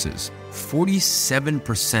purchases.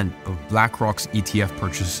 47% of BlackRock's ETF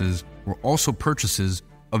purchases were also purchases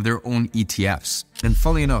of their own ETFs. And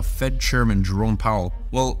funnily enough, Fed Chairman Jerome Powell,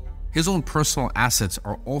 well, his own personal assets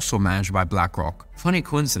are also managed by BlackRock. Funny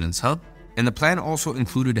coincidence, huh? And the plan also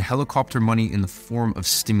included helicopter money in the form of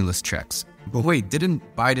stimulus checks. But wait, didn't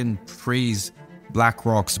Biden praise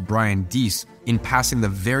BlackRock's Brian Deese in passing the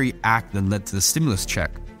very act that led to the stimulus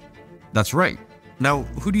check? That's right. Now,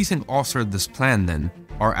 who do you think authored this plan then?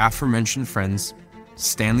 Our aforementioned friends,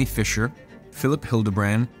 Stanley Fischer, Philip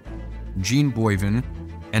Hildebrand, Gene Boyven,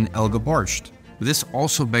 and Elga Barcht. This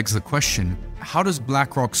also begs the question, how does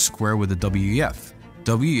BlackRock square with the WEF?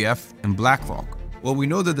 WEF and BlackRock. Well, we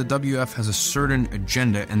know that the WEF has a certain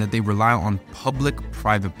agenda and that they rely on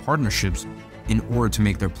public-private partnerships in order to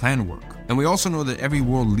make their plan work. And we also know that every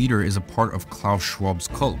world leader is a part of Klaus Schwab's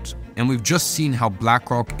cult. And we've just seen how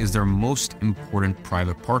BlackRock is their most important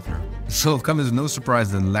private partner. So it comes as no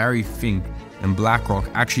surprise that Larry Fink and BlackRock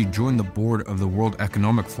actually joined the board of the World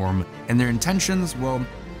Economic Forum, and their intentions, well,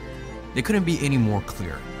 they couldn't be any more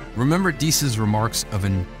clear. Remember Deese's remarks of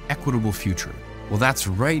an equitable future? Well, that's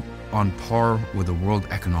right on par with the World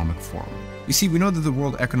Economic Forum. You see, we know that the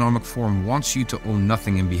World Economic Forum wants you to own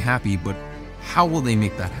nothing and be happy, but how will they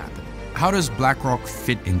make that happen? How does BlackRock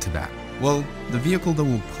fit into that? Well, the vehicle that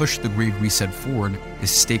will push the Great Reset forward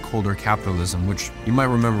is stakeholder capitalism, which you might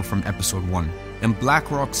remember from episode 1. And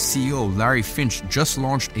BlackRock's CEO, Larry Finch, just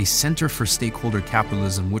launched a Center for Stakeholder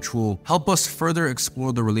Capitalism, which will help us further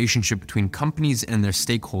explore the relationship between companies and their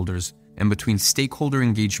stakeholders, and between stakeholder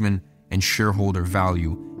engagement and shareholder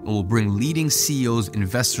value, and will bring leading CEOs,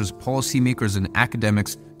 investors, policymakers, and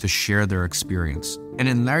academics to share their experience. And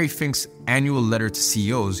in Larry Fink's annual letter to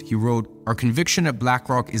CEOs, he wrote, "Our conviction at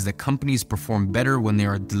BlackRock is that companies perform better when they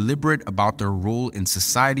are deliberate about their role in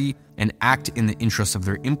society and act in the interests of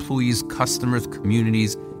their employees, customers,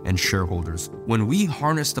 communities, and shareholders. When we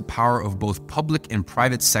harness the power of both public and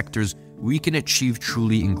private sectors, we can achieve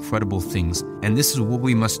truly incredible things. And this is what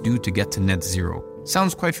we must do to get to net zero."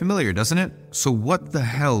 Sounds quite familiar, doesn't it? So what the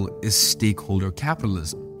hell is stakeholder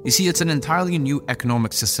capitalism? You see, it's an entirely new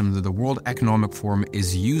economic system that the World Economic Forum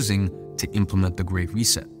is using to implement the Great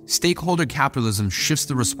Reset. Stakeholder capitalism shifts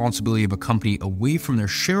the responsibility of a company away from their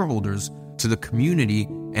shareholders to the community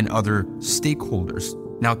and other stakeholders.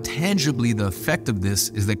 Now, tangibly, the effect of this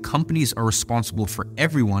is that companies are responsible for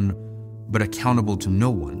everyone, but accountable to no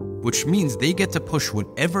one, which means they get to push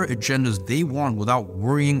whatever agendas they want without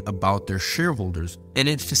worrying about their shareholders. And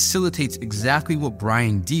it facilitates exactly what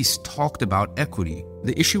Brian Deese talked about equity.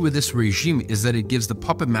 The issue with this regime is that it gives the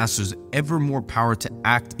puppet masters ever more power to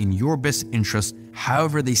act in your best interest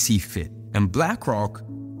however they see fit. And BlackRock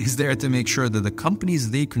is there to make sure that the companies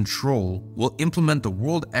they control will implement the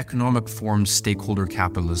World Economic Forum's stakeholder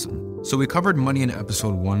capitalism. So we covered money in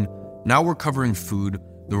episode 1. Now we're covering food,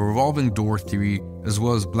 the revolving door theory, as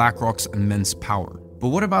well as BlackRock's immense power. But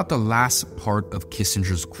what about the last part of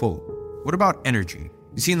Kissinger's quote? What about energy?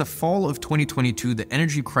 You see, in the fall of 2022, the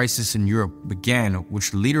energy crisis in Europe began,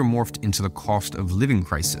 which later morphed into the cost of living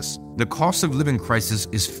crisis. The cost of living crisis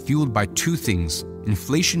is fueled by two things: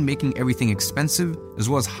 inflation making everything expensive, as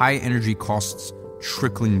well as high energy costs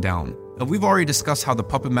trickling down. Now, we've already discussed how the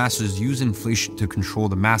puppet masters use inflation to control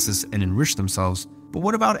the masses and enrich themselves, but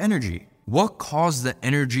what about energy? What caused the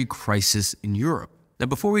energy crisis in Europe? Now,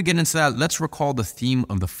 before we get into that, let's recall the theme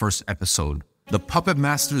of the first episode. The puppet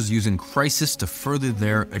masters using crisis to further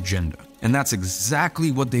their agenda. And that's exactly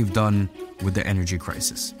what they've done with the energy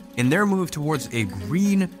crisis. In their move towards a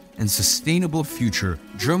green and sustainable future,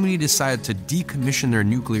 Germany decided to decommission their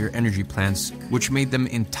nuclear energy plants, which made them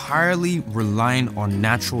entirely reliant on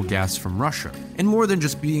natural gas from Russia. And more than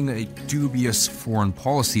just being a dubious foreign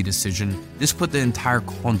policy decision, this put the entire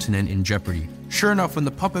continent in jeopardy. Sure enough, when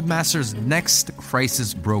the puppet masters' next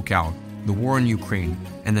crisis broke out, the war in Ukraine,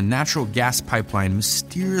 and the natural gas pipeline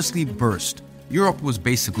mysteriously burst, Europe was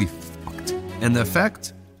basically fucked. And the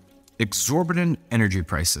effect? Exorbitant energy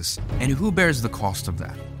prices. And who bears the cost of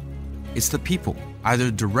that? It's the people,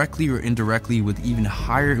 either directly or indirectly, with even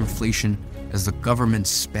higher inflation as the government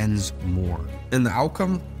spends more. And the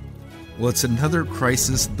outcome? Well, it's another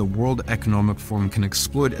crisis the World Economic Forum can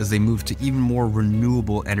exploit as they move to even more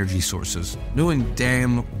renewable energy sources, knowing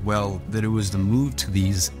damn well that it was the move to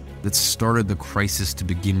these that started the crisis to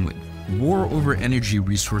begin with. War over energy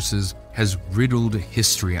resources has riddled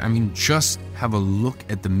history. I mean, just have a look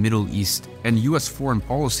at the Middle East and US foreign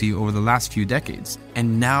policy over the last few decades.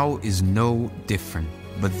 And now is no different.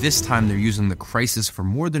 But this time they're using the crisis for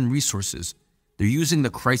more than resources. They're using the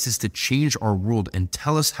crisis to change our world and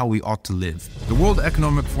tell us how we ought to live. The World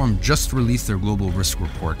Economic Forum just released their global risk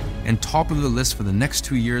report. And top of the list for the next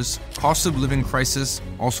 2 years, cost of living crisis,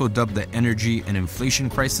 also dubbed the energy and inflation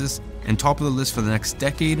crisis. And top of the list for the next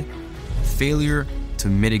decade, failure to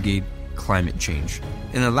mitigate climate change.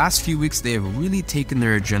 In the last few weeks, they have really taken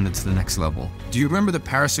their agenda to the next level. Do you remember the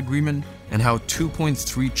Paris Agreement and how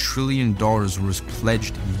 $2.3 trillion was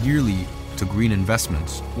pledged yearly to green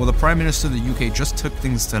investments? Well, the Prime Minister of the UK just took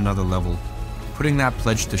things to another level, putting that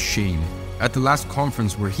pledge to shame. At the last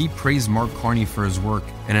conference where he praised Mark Carney for his work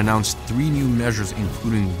and announced 3 new measures,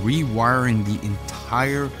 including rewiring the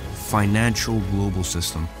entire financial global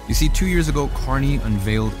system. You see, 2 years ago, Carney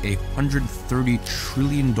unveiled a $130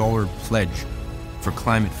 trillion pledge for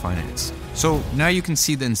climate finance. So now you can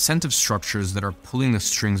see the incentive structures that are pulling the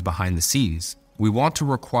strings behind the scenes. We want to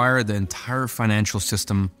require the entire financial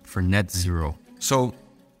system for net zero. So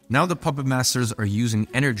now the puppet masters are using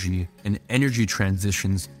energy and energy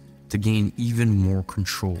transitions to gain even more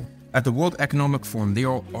control. At the World Economic Forum, they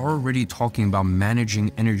are already talking about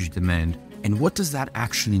managing energy demand. And what does that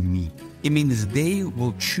actually mean? It means they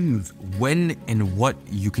will choose when and what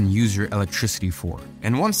you can use your electricity for.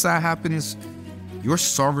 And once that happens, your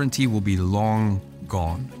sovereignty will be long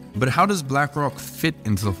gone. But how does BlackRock fit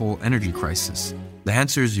into the whole energy crisis? The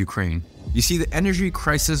answer is Ukraine. You see, the energy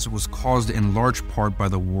crisis was caused in large part by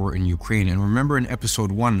the war in Ukraine. And remember in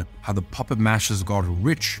episode 1 how the puppet masters got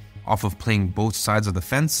rich off of playing both sides of the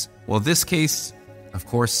fence? Well, this case, of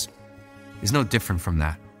course, is no different from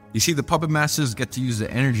that. You see, the puppet masters get to use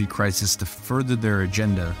the energy crisis to further their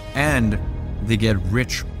agenda, and they get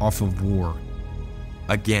rich off of war.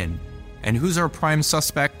 Again. And who's our prime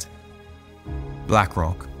suspect?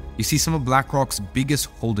 BlackRock. You see, some of BlackRock's biggest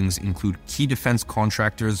holdings include key defense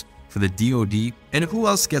contractors, for the DoD. And who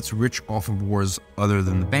else gets rich off of wars other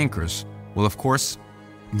than the bankers? Well, of course,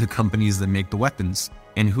 the companies that make the weapons.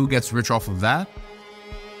 And who gets rich off of that?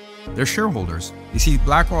 Their shareholders. You see,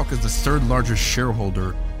 BlackRock is the third largest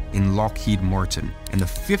shareholder in Lockheed Martin and the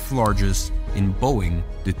fifth largest in Boeing,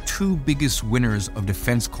 the two biggest winners of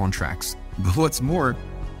defense contracts. But what's more,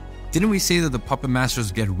 didn't we say that the puppet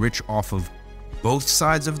masters get rich off of both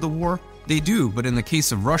sides of the war? They do, but in the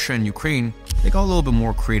case of Russia and Ukraine, they got a little bit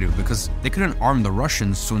more creative because they couldn't arm the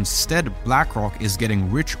Russians, so instead BlackRock is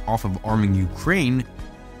getting rich off of arming Ukraine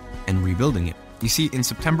and rebuilding it. You see, in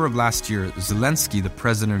September of last year, Zelensky, the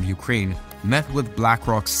president of Ukraine, met with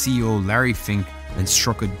BlackRock's CEO Larry Fink and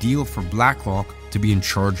struck a deal for BlackRock to be in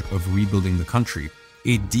charge of rebuilding the country.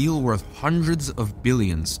 A deal worth hundreds of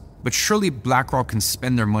billions. But surely BlackRock can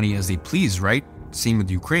spend their money as they please, right? Same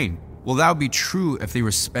with Ukraine. Well, that would be true if they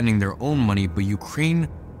were spending their own money, but Ukraine,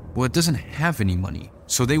 well, it doesn't have any money.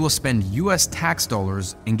 So they will spend US tax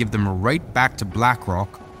dollars and give them right back to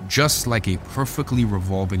BlackRock, just like a perfectly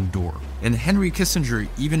revolving door. And Henry Kissinger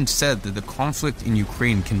even said that the conflict in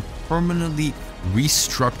Ukraine can permanently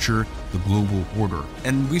restructure the global order.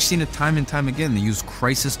 And we've seen it time and time again. They use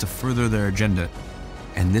crisis to further their agenda.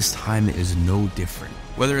 And this time is no different.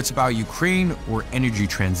 Whether it's about Ukraine or energy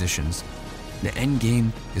transitions, the end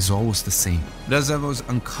game is always the same. But as I was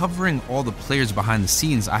uncovering all the players behind the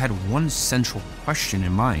scenes, I had one central question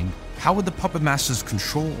in mind. How would the puppet masters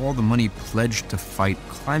control all the money pledged to fight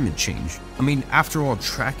climate change? I mean, after all,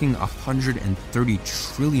 tracking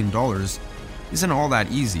 $130 trillion isn't all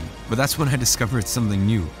that easy. But that's when I discovered something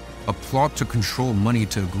new. A plot to control money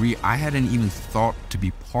to agree I hadn't even thought to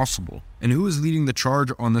be possible. And who is leading the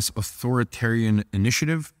charge on this authoritarian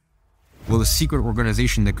initiative? Well, a secret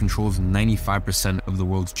organization that controls 95% of the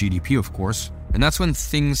world's GDP, of course. And that's when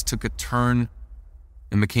things took a turn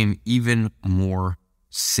and became even more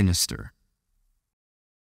sinister.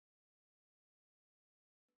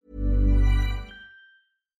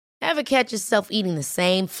 Ever catch yourself eating the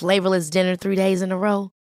same flavorless dinner 3 days in a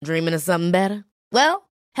row? Dreaming of something better? Well,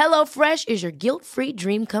 HelloFresh is your guilt-free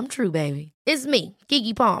dream come true, baby. It's me,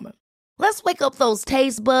 Keke Palmer. Let's wake up those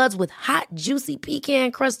taste buds with hot, juicy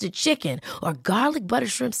pecan-crusted chicken or garlic butter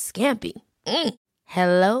shrimp scampi.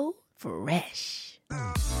 Hello Fresh.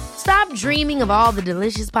 Stop dreaming of all the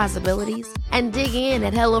delicious possibilities and dig in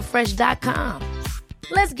at HelloFresh.com.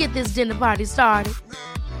 Let's get this dinner party started.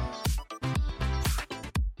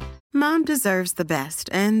 Mom deserves the best,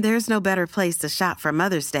 and there's no better place to shop for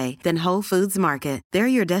Mother's Day than Whole Foods Market. They're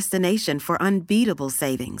your destination for unbeatable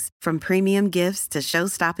savings, from premium gifts to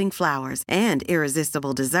show-stopping flowers and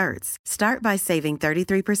irresistible desserts. Start by saving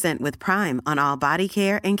 33% with Prime on all body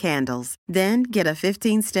care and candles. Then get a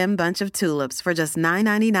 15-stem bunch of tulips for just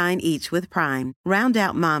 $9.99 each with Prime. Round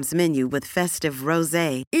out Mom's menu with festive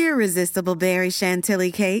rosé, irresistible berry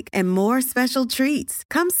chantilly cake, and more special treats.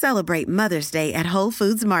 Come celebrate Mother's Day at Whole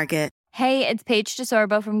Foods Market. Hey, it's Paige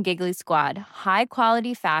DeSorbo from Giggly Squad. High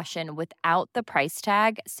quality fashion without the price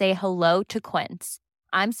tag. Say hello to Quince.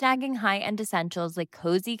 I'm snagging high-end essentials like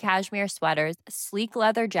cozy cashmere sweaters, sleek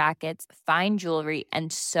leather jackets, fine jewelry,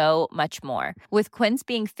 and so much more. With Quince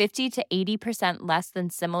being 50 to 80% less than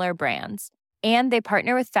similar brands. And they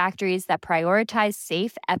partner with factories that prioritize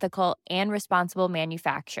safe, ethical, and responsible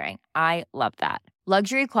manufacturing. I love that.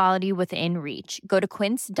 Luxury quality within reach. Go to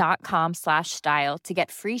quince.com/style to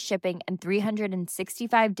get free shipping and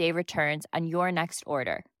 365-day returns on your next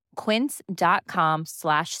order.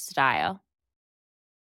 Quince.com/style.